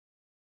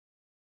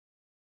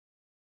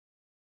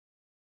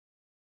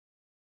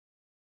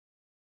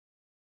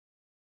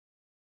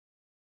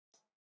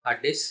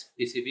hard disk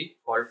PCB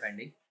fault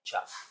finding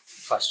chart.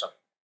 First of all,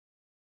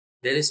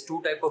 there is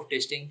two type of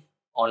testing: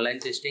 online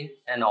testing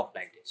and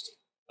offline testing.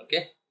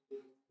 Okay,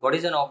 what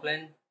is an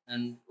offline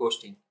and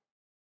testing?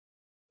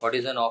 What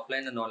is an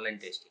offline and online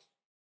testing?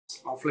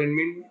 Offline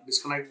mean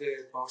disconnect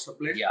the power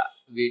supply. Yeah,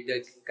 with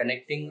the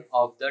connecting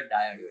of the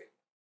diode.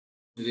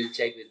 We will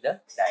check with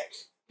the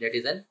diode. That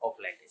is an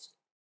offline testing.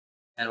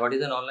 And what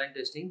is an online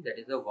testing? That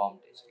is a warm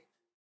testing.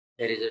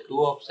 There is a two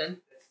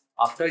option.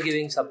 After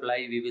giving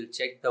supply, we will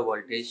check the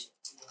voltage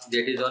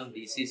that is on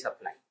DC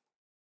supply.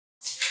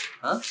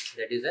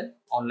 That is an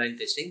online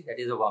testing. That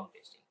is a warm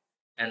testing.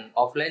 And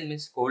offline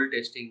means cold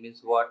testing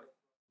means what?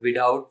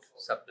 Without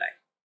supply.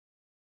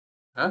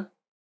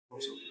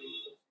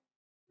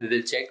 We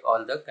will check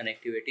all the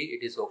connectivity.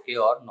 It is okay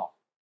or not.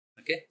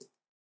 Okay.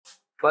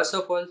 First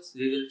of all,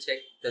 we will check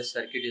the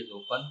circuit is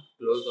open,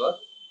 closed or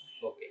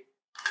okay.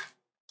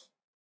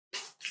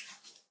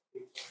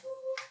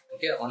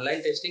 Okay,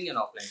 online testing and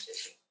offline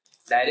testing.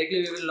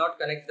 Directly we will not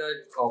connect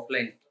the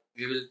offline.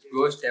 We will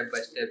go step by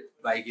step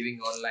by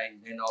giving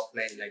online and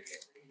offline like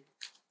that.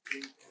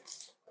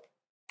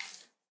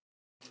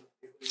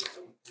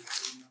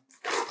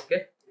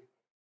 Okay.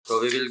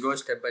 So we will go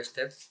step by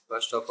step.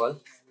 First of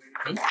all,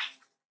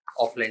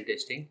 offline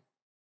testing.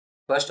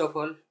 First of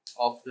all,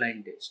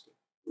 offline testing.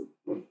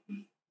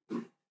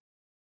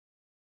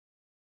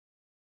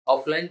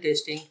 Offline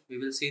testing, we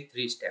will see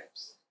three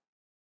steps.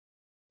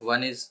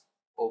 One is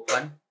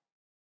open.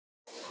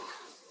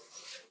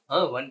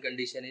 One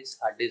condition is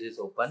hard disk is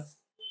open.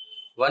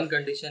 One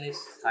condition is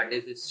hard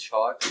disk is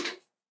short.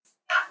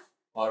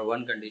 Or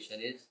one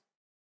condition is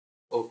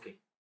okay.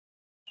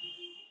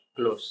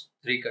 Close.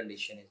 Three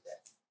condition is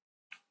there.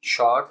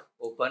 Short,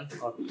 open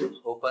or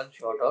close. Open,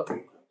 short or close.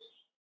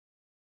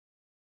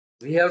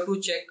 We have to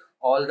check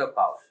all the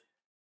power.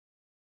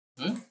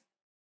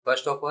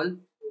 First of all,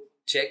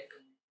 check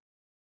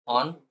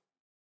on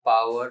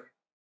power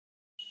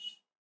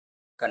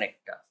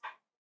connector.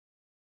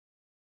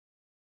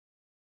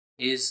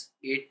 Is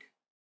it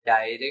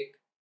direct,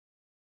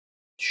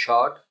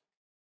 short,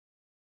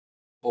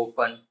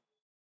 open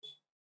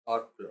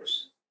or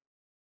close?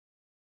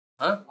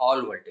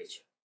 All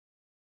voltage.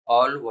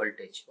 All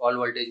voltage. All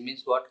voltage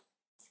means what?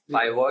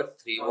 5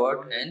 watt, 3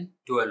 watt and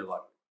 12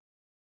 watt.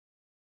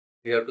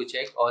 We have to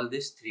check all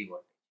these 3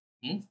 watt.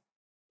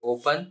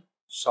 Open,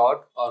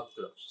 short or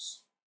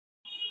close.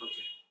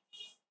 Okay.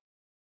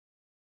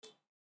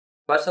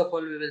 First of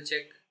all, we will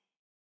check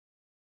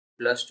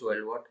plus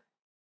 12 watt.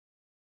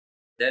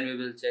 Then we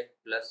will check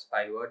plus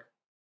 5 watt.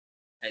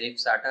 And if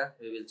SATA,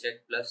 we will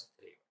check plus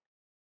 3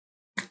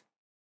 watt.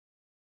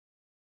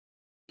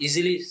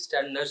 Easily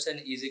standards and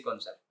easy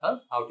concept.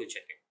 How to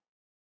check it.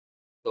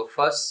 So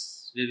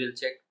first we will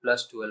check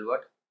plus 12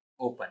 watt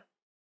open.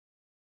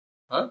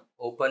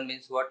 Open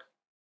means what?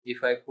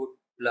 If I put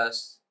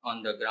plus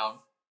on the ground,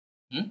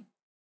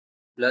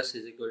 plus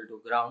is equal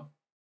to ground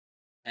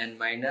and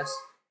minus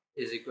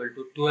is equal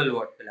to 12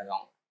 watt pe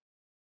lagaun.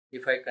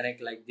 If I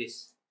connect like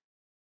this,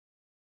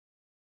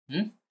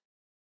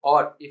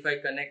 or if I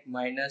connect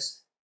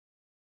minus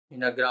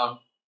in a ground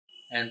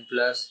and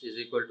plus is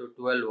equal to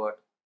 12 watt,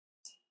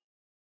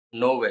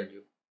 no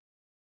value.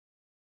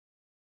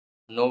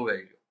 No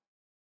value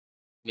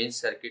means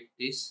circuit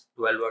is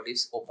 12 watt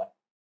is open.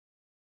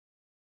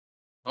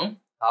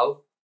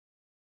 How?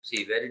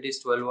 See where it is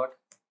 12 watt?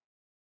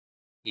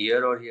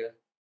 Here or here?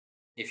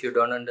 If you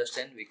don't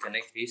understand, we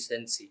connect this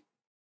and see.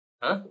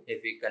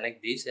 If we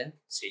connect this and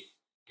see,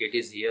 it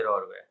is here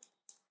or where?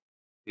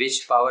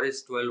 Which power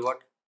is 12 watt?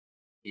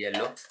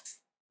 Yellow.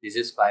 This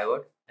is 5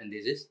 watt and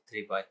this is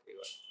 3.3 watt.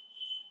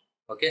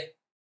 Okay?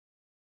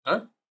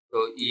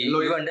 So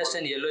you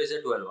understand yellow is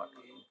a 12 watt.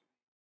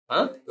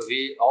 So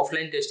we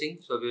offline testing,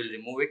 so we will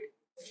remove it.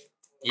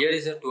 Here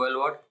is a 12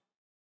 watt.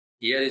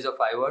 Here is a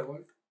 5 watt,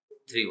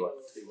 3 watt.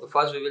 So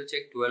first we will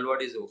check 12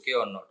 watt is okay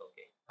or not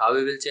okay. How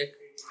we will check?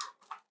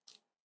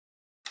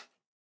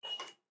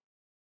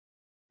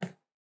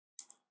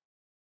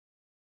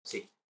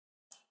 See.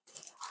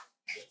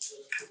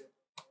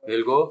 We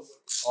will go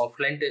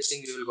offline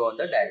testing, we will go on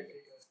the diode.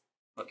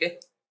 Okay.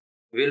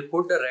 We will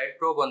put the red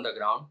probe on the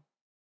ground.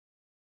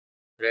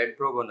 Red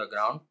probe on the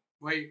ground.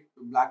 Why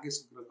black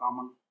is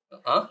common?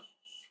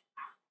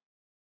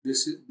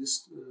 This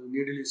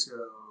needle is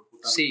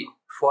see,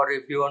 for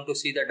if you want to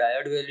see the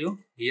diode value,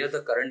 here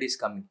the current is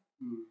coming.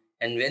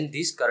 And when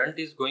this current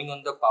is going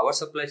on the power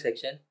supply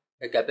section,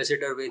 the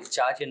capacitor will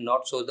charge and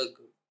not show the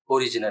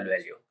original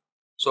value.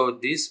 So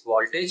this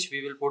voltage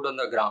we will put on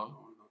the ground.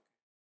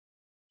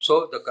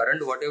 So the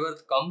current whatever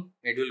come,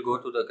 it will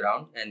go to the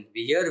ground, and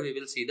here we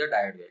will see the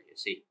diode value.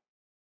 See,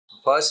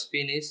 first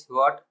pin is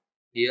what?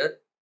 Here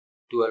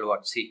 12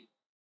 watt. See,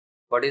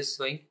 what is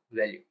showing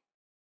value?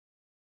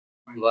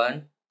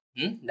 1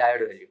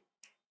 diode value.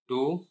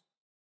 2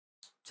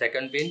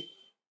 second pin,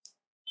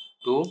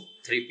 2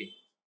 3 pin.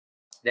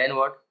 Then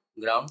what?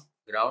 Ground,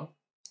 ground,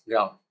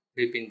 ground.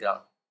 3 pin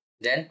ground.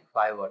 Then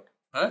 5 watt.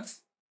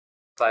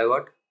 5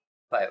 watt,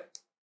 5 watt.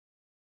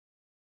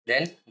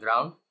 Then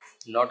ground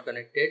not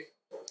connected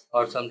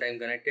or sometime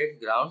connected,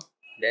 ground,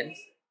 then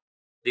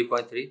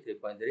 3.3,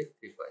 3.3,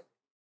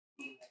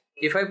 3.3.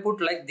 If I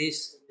put like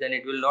this, then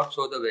it will not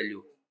show the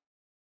value.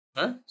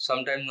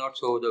 Sometimes not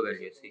show the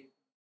value, see.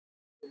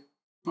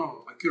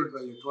 No, accurate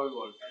value, 12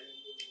 volt.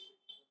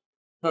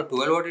 No,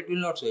 12 watt it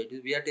will not show.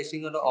 We are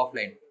testing on the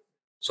offline.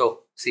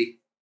 So, see,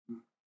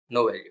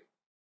 no value.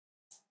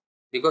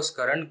 Because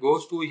current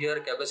goes to here,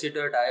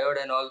 capacitor,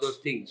 diode and all those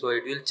things. So,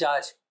 it will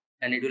charge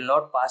and it will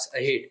not pass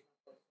ahead.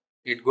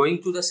 It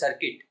going to the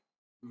circuit.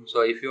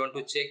 So, if you want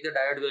to check the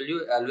diode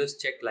value, always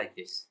check like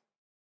this.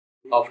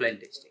 Offline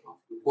testing.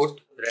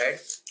 Put red.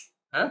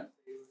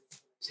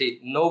 See,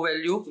 no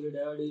value. The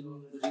diode is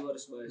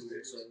reverse bias,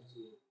 that's why.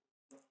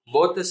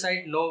 Both the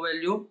side no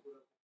value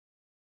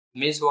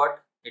means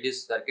what? It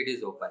is circuit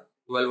is open.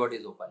 12 watt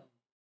is open.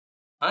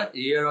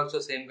 Here also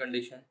same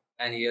condition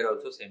and here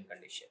also same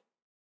condition.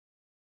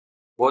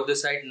 Both the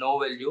side no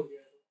value.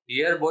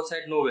 Here both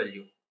side no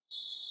value.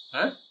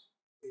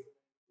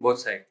 Both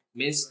side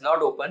means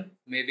not open,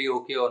 maybe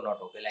okay or not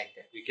okay, like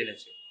that we can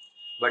assume.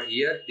 But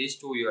here these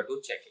two you have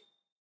to check it.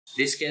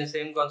 This can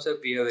same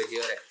concept we have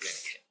here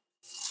explanation.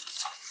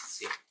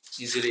 See,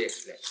 easily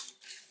explained.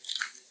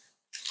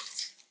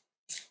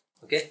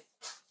 Okay,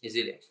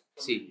 easily.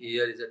 See,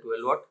 here is a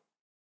 12 watt.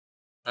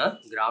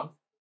 Ground,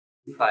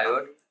 5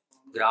 watt,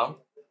 ground,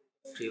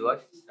 3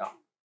 watt, ground.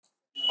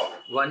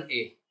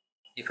 1A.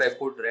 If I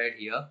put red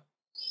here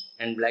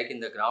and black in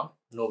the ground,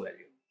 no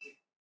value.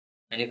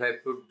 And if I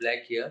put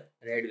black here,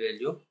 red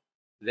value,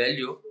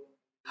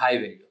 high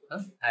value.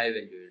 High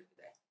value will be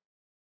there.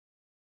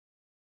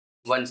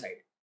 One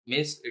side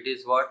means it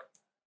is what?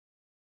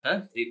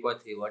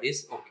 3.3 watt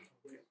is okay.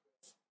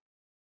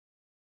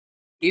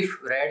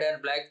 If red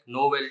and black,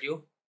 no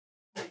value.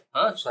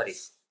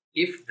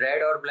 If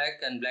red or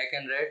black and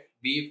red,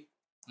 B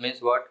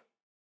means what?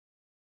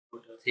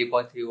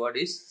 3.3 watt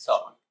is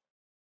solid.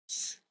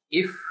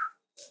 If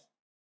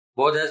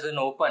both has an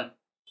open,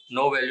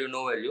 no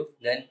value,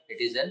 then it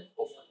is an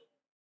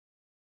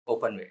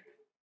open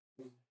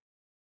value.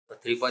 So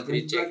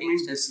 3.3 check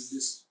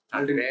instance.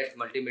 Red,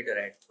 multimeter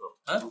red.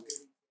 So,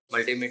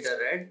 multimeter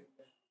red.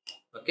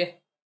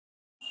 Okay.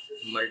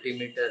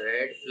 Multimeter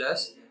red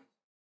plus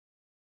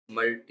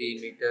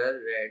multimeter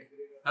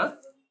red.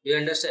 You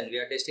understand? We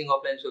are testing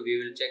offline, so we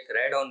will check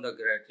red on the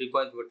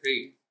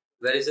 3.3.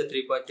 Where is the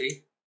 3.3?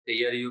 So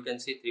here you can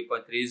see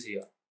 3.3 is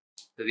here.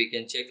 So we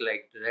can check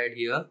like red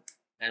here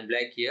and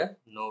black here,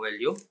 no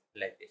value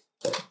like this.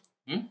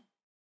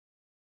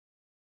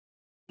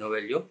 No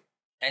value.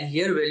 And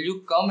here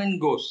value come and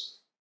goes.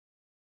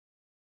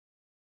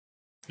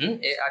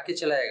 आके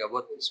चला जाएगा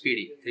बहुत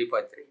speedy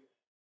 3.3.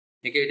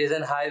 Okay, it is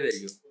an high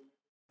value.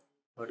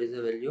 What is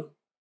the value?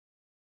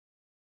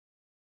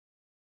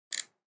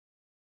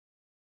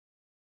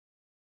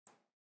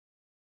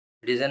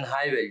 It is an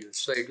high value,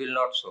 so it will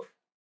not show.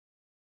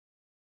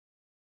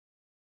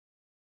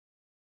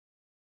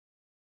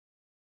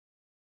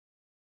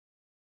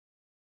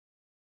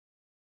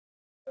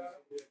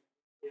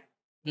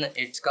 No,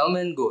 it's come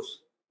and goes.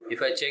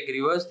 If I check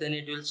reverse, then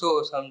it will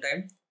show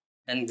sometime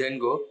and then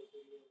go.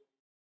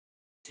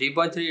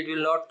 3.3 it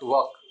will not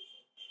work.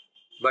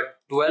 But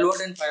 12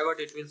 watt and 5 watt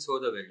it will show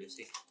the value.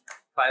 See,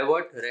 5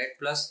 watt red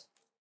plus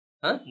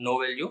no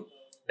value,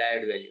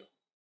 diode value.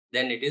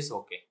 Then it is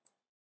okay.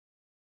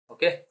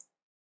 Okay.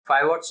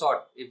 5 watt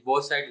short. If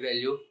both side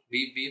value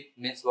beep beep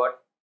means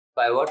what?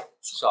 5 watt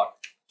short.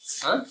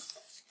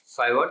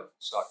 5 watt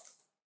short.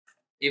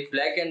 If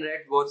black and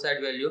red both side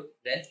value,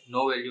 then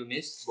no value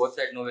means both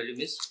side no value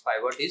means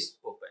 5 watt is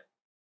open.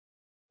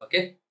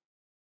 Okay.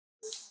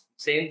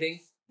 Same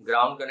thing,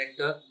 ground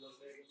connector.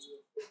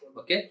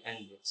 Okay, and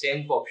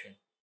same option.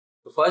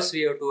 So first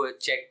we have to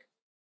check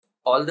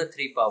all the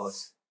three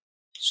powers: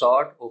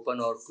 short, open,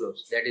 or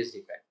close. That is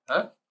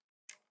depend.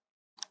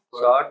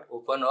 Short,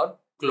 open, or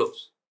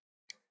close.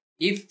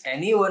 If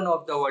any one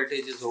of the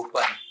voltage is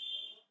open,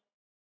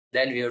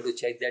 then we have to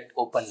check that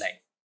open line.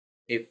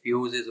 If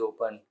fuse is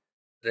open,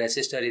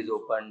 resistor is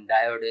open,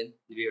 diode in,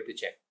 we have to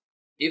check.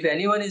 If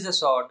anyone is a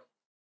short,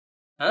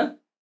 5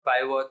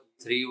 watt,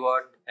 3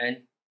 watt,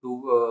 and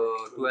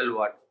 12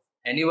 watt,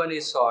 anyone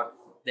is short,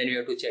 then we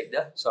have to check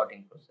the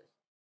sorting process.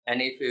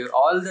 And if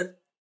all the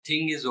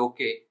thing is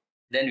okay,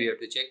 then we have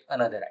to check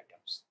another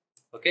items.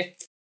 Okay.